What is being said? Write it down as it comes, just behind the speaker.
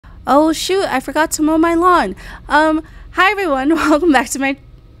Oh shoot, I forgot to mow my lawn. Hi everyone, welcome back to my...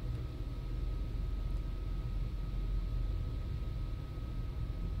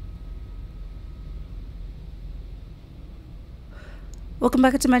 Welcome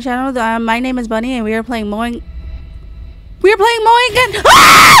back to my channel. My name is Bunny and we are playing Mowing. We are playing Mowing again!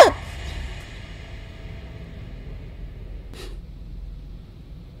 Ah!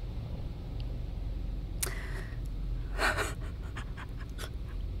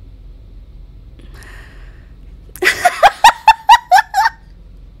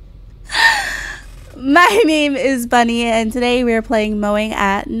 My name is Bunny and today we are playing Mowing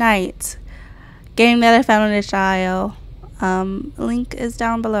at Night. Game that I found on the child. Link is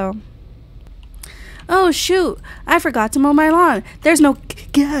down below. Oh shoot, I forgot to mow my lawn. There's no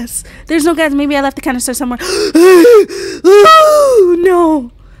gas. There's no gas. Maybe I left the canister somewhere. Oh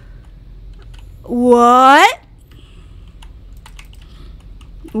no. What?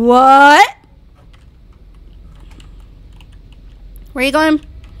 What? Where are you going?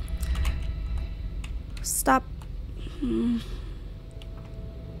 Stop.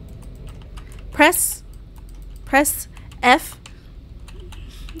 Press F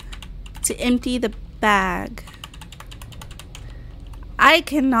to empty the bag. I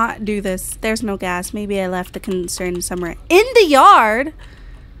cannot do this. There's no gas. Maybe I left the concern somewhere in the yard.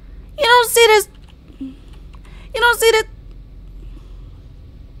 You don't see this. You don't see this.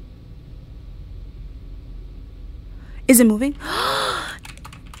 Is it moving?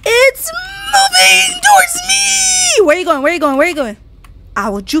 It's moving towards me. Where are you going? Where are you going? Where are you going? I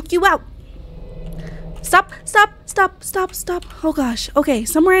will juke you out. Stop, stop, stop, stop, stop. Oh gosh. Okay,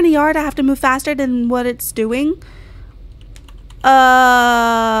 somewhere in the yard I have to move faster than what it's doing.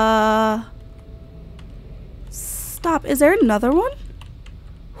 Stop. Is there another one?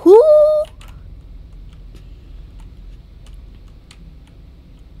 Who?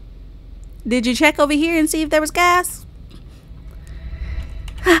 Did you check over here and see if there was gas?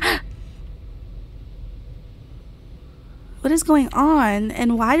 What is going on?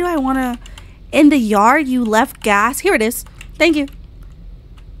 And why do I want to... In the yard you left gas? Here it is. Thank you.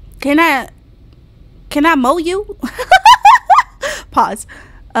 Can I mow you? Pause.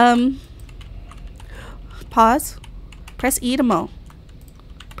 Pause. Press E to mow.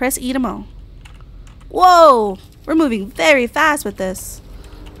 Press E to mow. Whoa! We're moving very fast with this.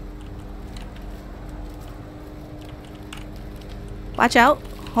 Watch out.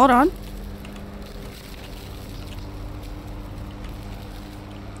 Hold on.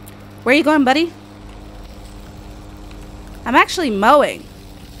 Where are you going, buddy? I'm actually mowing.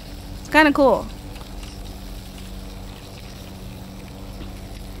 It's kind of cool.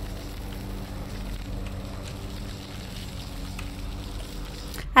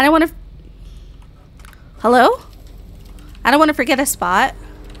 I don't want to... Hello? I don't want to forget a spot.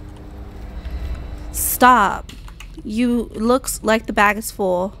 Stop. You... Looks like the bag is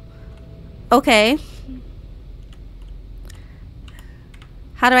full. Okay.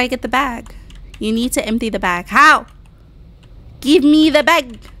 How do I get the bag? You need to empty the bag. How? Give me the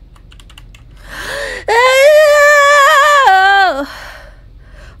bag.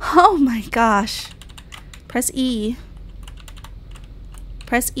 Oh my gosh. Press E.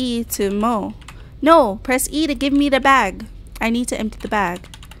 Press E to mow. No, press E to give me the bag. I need to empty the bag.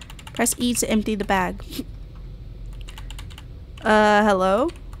 Press E to empty the bag. Hello?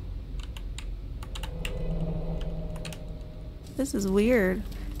 This is weird.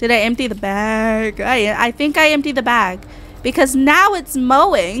 Did I empty the bag? I think I emptied the bag. Because now it's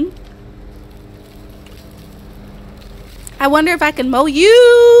mowing. I wonder if I can mow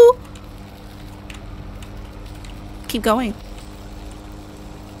you. Keep going.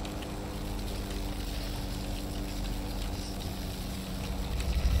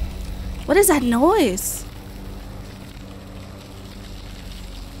 What is that noise?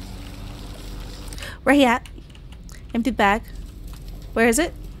 Where he at? Empty the bag. Where is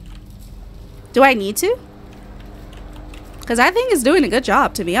it? Do I need to? Because I think it's doing a good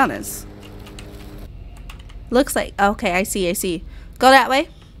job, to be honest. Looks like... Okay, I see, I see. Go that way.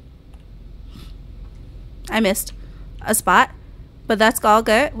 I missed a spot. But that's all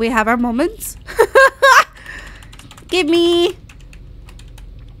good. We have our moments. Give me...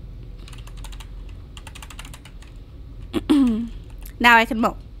 Now I can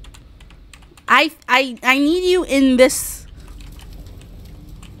mow. I need you in this...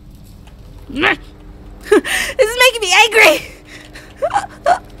 This is making me angry.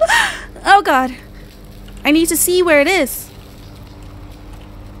 Oh god. I need to see where it is.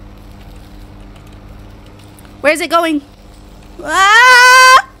 Where is it going?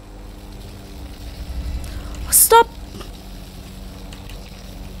 Ah! Stop.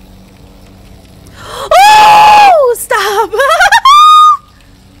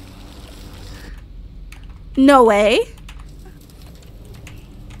 No way.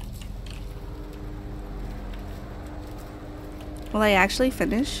 Will I actually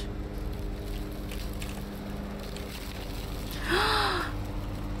finish?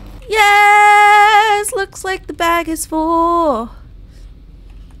 Yes! Looks like the bag is full.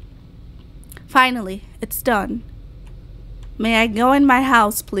 Finally, it's done. May I go in my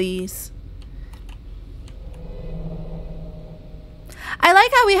house, please? I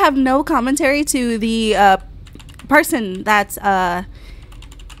like how we have no commentary to the person that's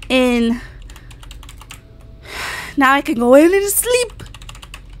in. Now I can go in and sleep.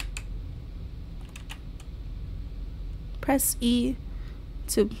 Press E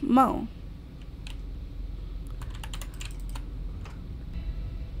to mow.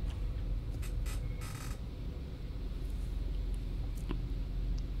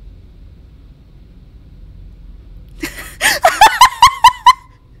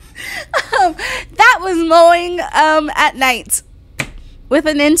 That was mowing at night with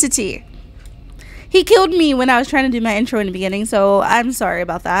an entity. He killed me when I was trying to do my intro in the beginning, so I'm sorry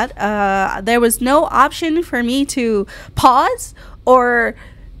about that. There was no option for me to pause, or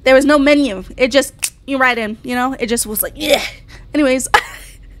there was no menu. It just, you right in, you know? It just was like, yeah. Anyways.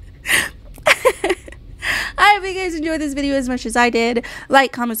 I hope you guys enjoyed this video as much as I did.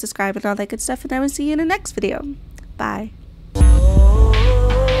 Like, comment, subscribe, and all that good stuff, and I will see you in the next video. Bye.